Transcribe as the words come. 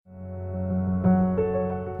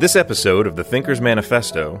This episode of the Thinker's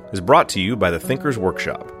Manifesto is brought to you by the Thinker's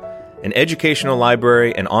Workshop, an educational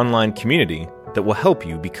library and online community that will help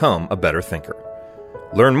you become a better thinker.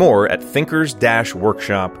 Learn more at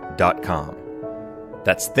thinkers-workshop.com.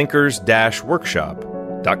 That's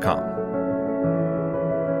thinkers-workshop.com.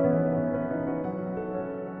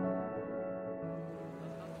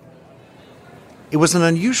 It was an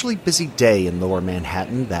unusually busy day in Lower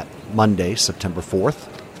Manhattan that Monday, September 4th.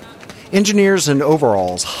 Engineers in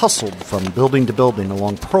overalls hustled from building to building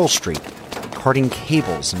along Pearl Street, carting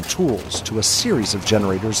cables and tools to a series of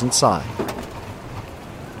generators inside.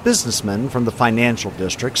 Businessmen from the financial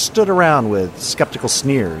district stood around with skeptical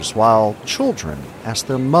sneers, while children asked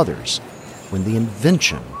their mothers when the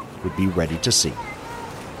invention would be ready to see.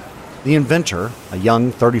 The inventor, a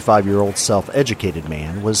young 35-year-old self-educated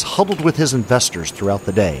man, was huddled with his investors throughout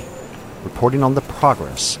the day, reporting on the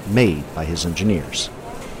progress made by his engineers.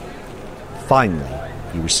 Finally,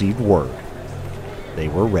 he received word. They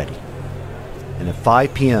were ready. And at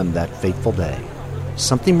 5 p.m. that fateful day,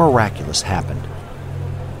 something miraculous happened.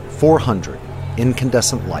 400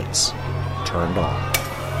 incandescent lights turned on.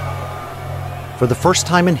 For the first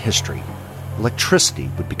time in history,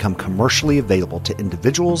 electricity would become commercially available to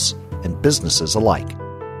individuals and businesses alike.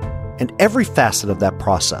 And every facet of that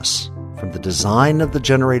process, from the design of the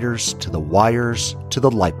generators to the wires to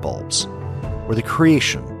the light bulbs, were the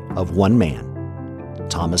creation of one man,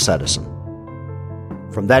 Thomas Edison.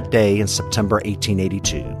 From that day in September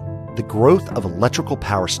 1882, the growth of electrical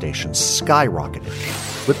power stations skyrocketed,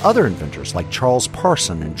 with other inventors like Charles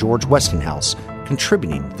Parson and George Westinghouse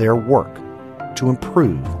contributing their work to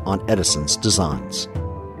improve on Edison's designs.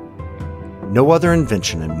 No other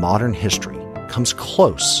invention in modern history comes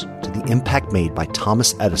close to the impact made by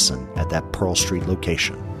Thomas Edison at that Pearl Street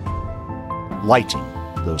location, lighting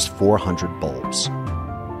those 400 bulbs.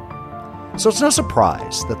 So it's no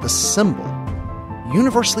surprise that the symbol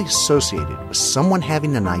universally associated with someone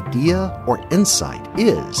having an idea or insight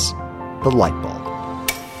is the light bulb.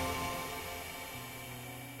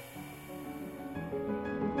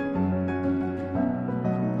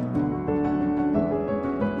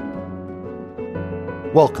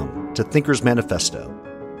 Welcome to Thinker's Manifesto,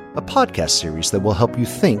 a podcast series that will help you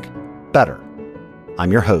think better.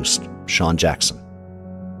 I'm your host, Sean Jackson.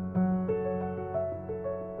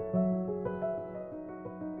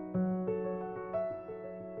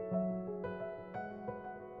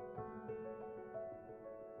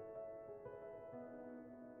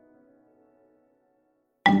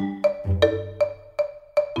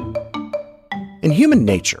 In human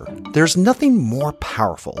nature, there's nothing more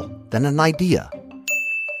powerful than an idea.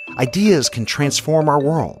 Ideas can transform our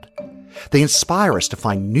world. They inspire us to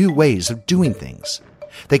find new ways of doing things.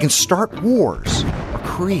 They can start wars or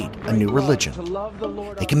create a new religion.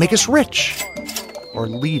 They can make us rich or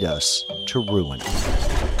lead us to ruin.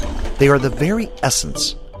 They are the very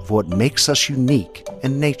essence of what makes us unique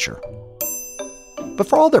in nature. But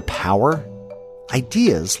for all their power,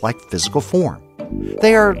 ideas lack physical form.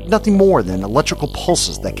 They are nothing more than electrical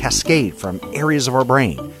pulses that cascade from areas of our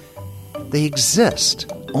brain. They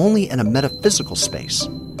exist only in a metaphysical space,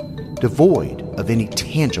 devoid of any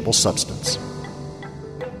tangible substance.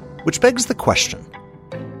 Which begs the question,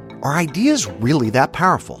 are ideas really that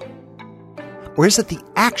powerful? Or is it the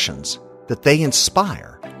actions that they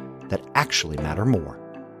inspire that actually matter more?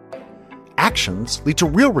 Actions lead to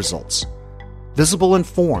real results, visible in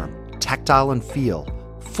form, tactile in feel,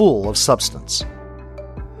 full of substance.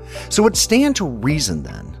 So it would stand to reason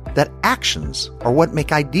then that actions are what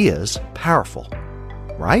make ideas powerful,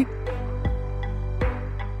 right?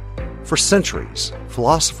 For centuries,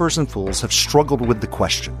 philosophers and fools have struggled with the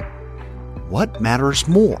question, what matters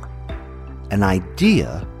more, an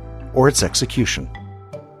idea or its execution?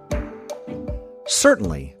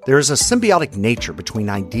 Certainly, there is a symbiotic nature between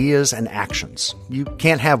ideas and actions. You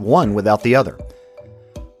can't have one without the other.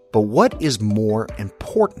 But what is more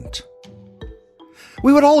important?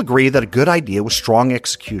 We would all agree that a good idea with strong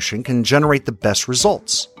execution can generate the best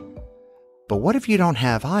results. But what if you don't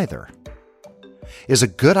have either? Is a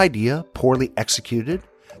good idea poorly executed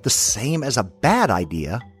the same as a bad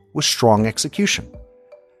idea with strong execution?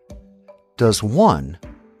 Does one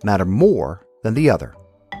matter more than the other?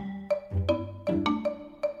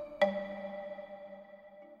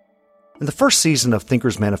 In the first season of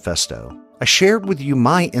Thinker's Manifesto, I shared with you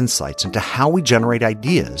my insights into how we generate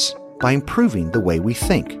ideas by improving the way we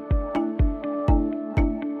think.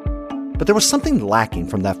 But there was something lacking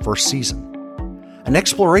from that first season, an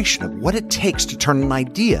exploration of what it takes to turn an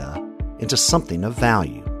idea into something of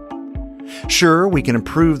value. Sure, we can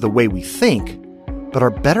improve the way we think, but are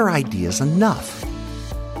better ideas enough?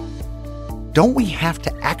 don't we have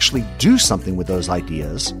to actually do something with those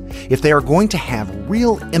ideas if they are going to have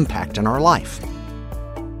real impact in our life?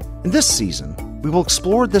 In this season, we will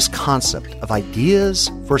explore this concept of ideas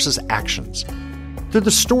versus actions through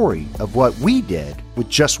the story of what we did with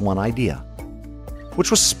just one idea,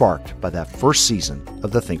 which was sparked by that first season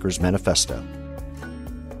of the Thinker's Manifesto.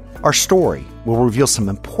 Our story will reveal some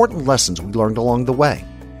important lessons we learned along the way,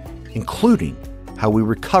 including how we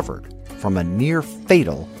recovered from a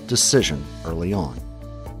near-fatal decision early on.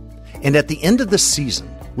 And at the end of this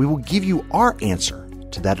season, we will give you our answer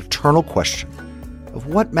to that eternal question of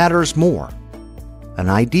what matters more, an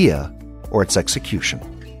idea or its execution.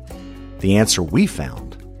 The answer we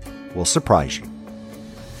found will surprise you.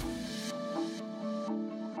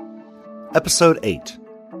 Episode 8.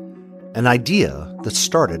 An idea that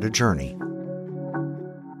started a journey.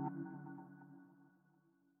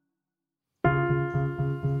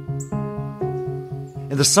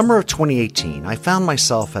 In the summer of 2018, I found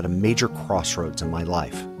myself at a major crossroads in my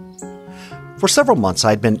life. For several months,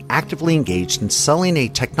 I had been actively engaged in selling a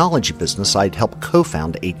technology business I'd helped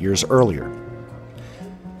co-found 8 years earlier.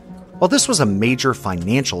 While this was a major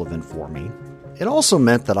financial event for me, it also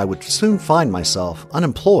meant that I would soon find myself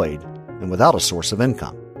unemployed and without a source of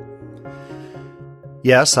income.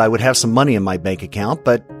 Yes, I would have some money in my bank account,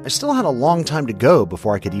 but I still had a long time to go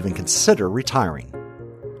before I could even consider retiring,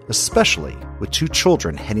 especially with 2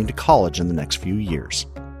 children heading to college in the next few years.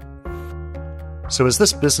 So as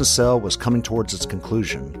this business sale was coming towards its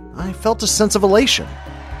conclusion, I felt a sense of elation,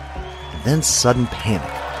 and then sudden panic.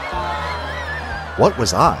 What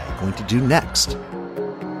was I going to do next?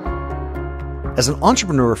 As an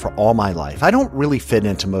entrepreneur for all my life, I don't really fit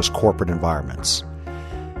into most corporate environments.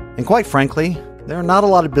 And quite frankly, there are not a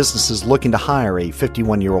lot of businesses looking to hire a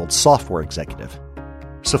 51-year-old software executive.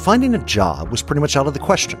 So finding a job was pretty much out of the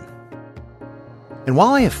question. And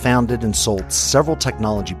while I have founded and sold several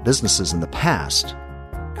technology businesses in the past,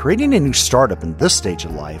 creating a new startup in this stage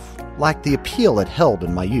of life lacked the appeal it held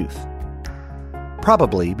in my youth.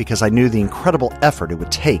 Probably because I knew the incredible effort it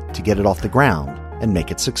would take to get it off the ground and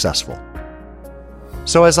make it successful.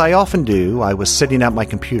 So as I often do, I was sitting at my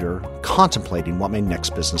computer contemplating what my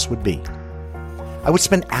next business would be. I would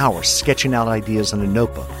spend hours sketching out ideas in a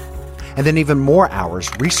notebook, and then even more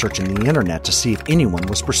hours researching the internet to see if anyone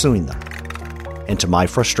was pursuing them. And to my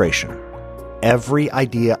frustration, every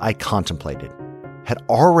idea I contemplated had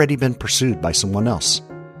already been pursued by someone else,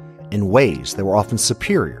 in ways that were often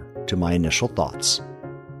superior to my initial thoughts.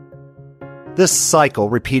 This cycle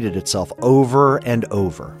repeated itself over and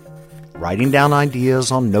over, writing down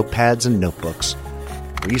ideas on notepads and notebooks,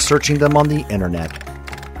 researching them on the internet,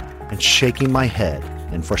 and shaking my head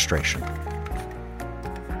in frustration.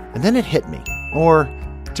 And then it hit me, or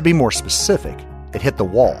to be more specific, it hit the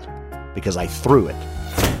wall, because I threw it.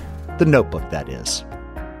 The notebook, that is.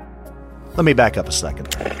 Let me back up a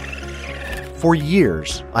second. For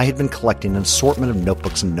years, I had been collecting an assortment of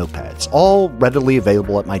notebooks and notepads, all readily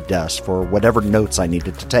available at my desk for whatever notes I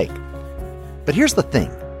needed to take. But here's the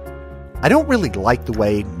thing. I don't really like the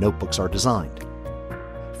way notebooks are designed.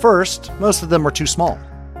 First, most of them are too small.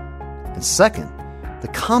 And second, the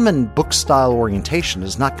common book-style orientation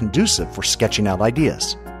is not conducive for sketching out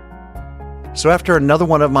ideas. So after another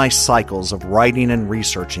one of my cycles of writing and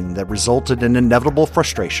researching that resulted in inevitable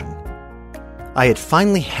frustration, I had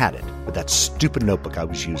finally had it with that stupid notebook I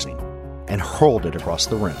was using and hurled it across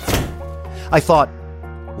the room. I thought,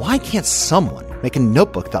 why can't someone make a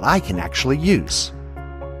notebook that I can actually use?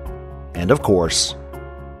 And of course,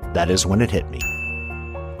 that is when it hit me.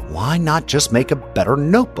 Why not just make a better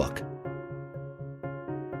notebook?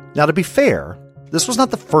 Now, to be fair, this was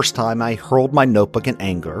not the first time I hurled my notebook in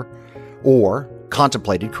anger or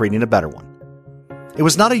contemplated creating a better one. It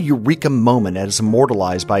was not a eureka moment as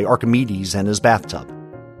immortalized by Archimedes and his bathtub.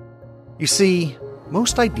 You see,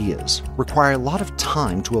 most ideas require a lot of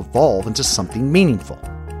time to evolve into something meaningful.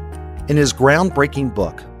 In his groundbreaking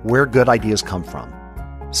book, Where Good Ideas Come From,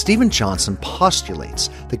 Steven Johnson postulates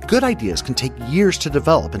that good ideas can take years to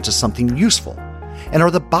develop into something useful and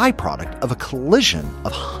are the byproduct of a collision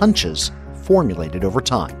of hunches formulated over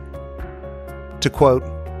time. To quote,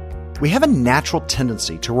 "We have a natural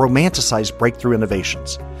tendency to romanticize breakthrough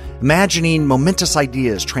innovations, imagining momentous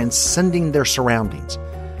ideas transcending their surroundings,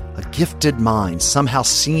 a gifted mind somehow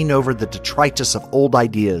seeing over the detritus of old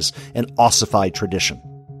ideas and ossified tradition.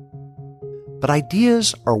 But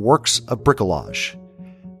ideas are works of bricolage.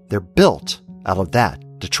 They're built out of that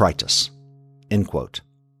detritus." End quote.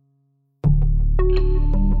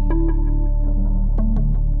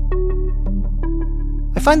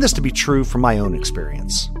 I find this to be true from my own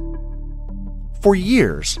experience. For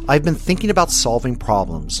years, I've been thinking about solving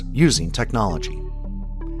problems using technology.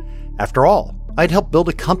 After all, I'd helped build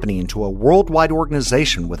a company into a worldwide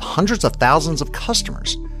organization with hundreds of thousands of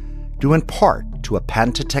customers, due in part to a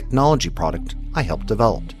patented technology product I helped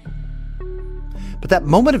develop. But that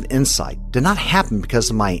moment of insight did not happen because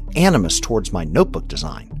of my animus towards my notebook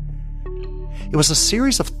design. It was a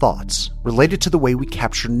series of thoughts related to the way we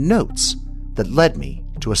capture notes that led me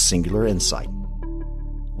to a singular insight.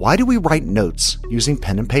 Why do we write notes using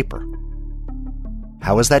pen and paper?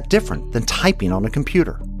 How is that different than typing on a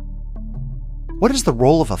computer? What is the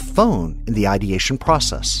role of a phone in the ideation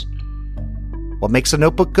process? What makes a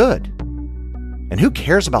notebook good? And who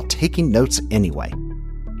cares about taking notes anyway?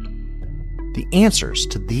 The answers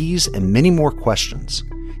to these and many more questions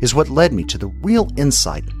is what led me to the real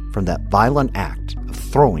insight from that violent act of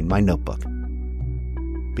throwing my notebook.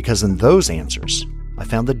 Because in those answers, I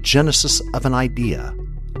found the genesis of an idea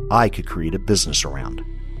I could create a business around.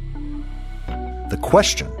 The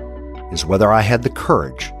question is whether I had the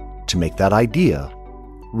courage to make that idea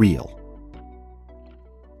real.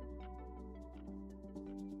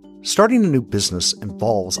 Starting a new business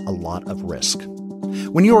involves a lot of risk.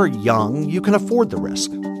 When you are young, you can afford the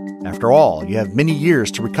risk. After all, you have many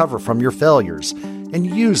years to recover from your failures and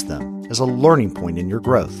use them as a learning point in your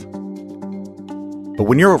growth. But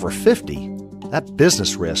when you're over 50, that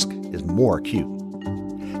business risk is more acute.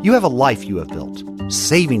 You have a life you have built,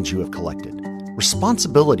 savings you have collected,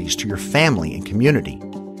 responsibilities to your family and community.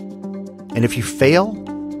 And if you fail,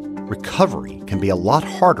 recovery can be a lot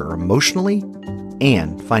harder emotionally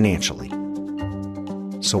and financially.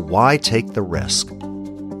 So why take the risk?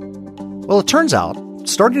 Well, it turns out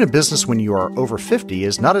starting a business when you are over 50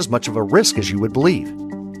 is not as much of a risk as you would believe.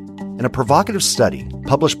 In a provocative study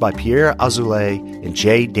published by Pierre Azoulay and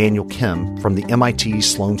J. Daniel Kim from the MIT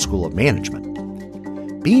Sloan School of Management,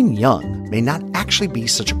 being young may not actually be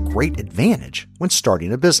such a great advantage when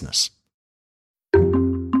starting a business. To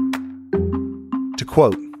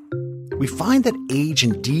quote, "We find that age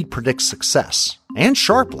indeed predicts success, and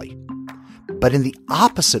sharply, but in the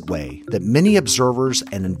opposite way that many observers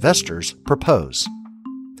and investors propose.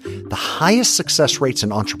 The highest success rates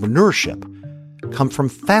in entrepreneurship come from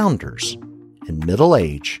founders in middle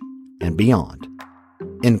age and beyond."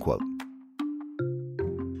 End quote.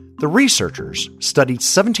 The researchers studied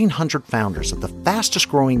 1,700 founders of the fastest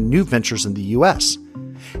growing new ventures in the U.S.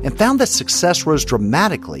 and found that success rose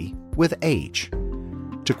dramatically with age.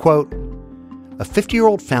 To quote, "A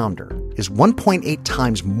 50-year-old founder is 1.8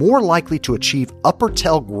 times more likely to achieve upper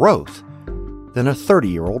tail growth than a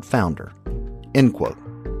 30-year-old founder." End quote.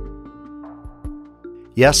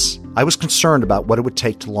 Yes, I was concerned about what it would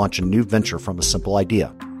take to launch a new venture from a simple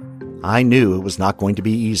idea. I knew it was not going to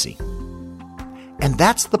be easy. And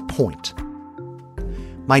that's the point.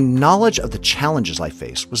 My knowledge of the challenges I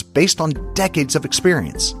faced was based on decades of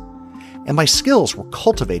experience, and my skills were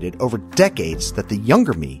cultivated over decades that the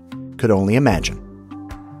younger me could only imagine.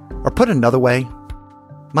 Or put another way,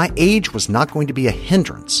 my age was not going to be a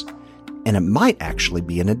hindrance, and it might actually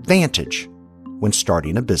be an advantage when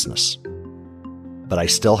starting a business. But I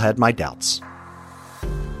still had my doubts.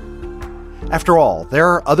 After all, there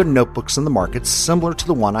are other notebooks in the market similar to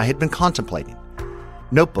the one I had been contemplating.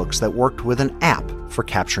 Notebooks that worked with an app for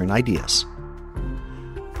capturing ideas.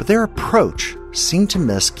 But their approach seemed to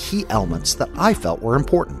miss key elements that I felt were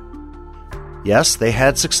important. Yes, they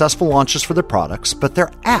had successful launches for their products, but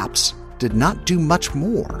their apps did not do much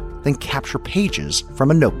more than capture pages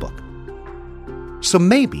from a notebook. So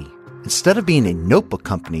maybe, instead of being a notebook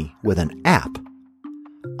company with an app,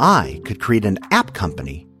 I could create an app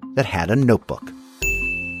company that had a notebook.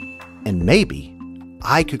 And maybe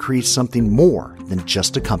I could create something more than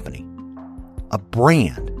just a company. A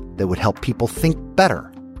brand that would help people think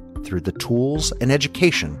better through the tools and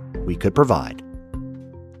education we could provide.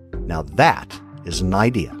 Now that is an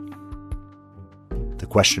idea. The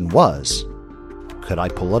question was, could I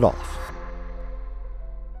pull it off?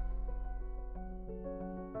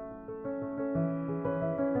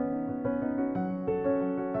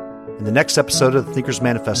 In the next episode of the Thinker's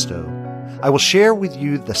Manifesto, I will share with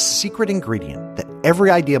you the secret ingredient that every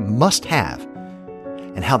idea must have,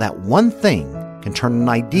 and how that one thing can turn an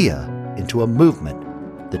idea into a movement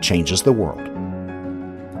that changes the world.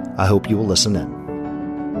 I hope you will listen in.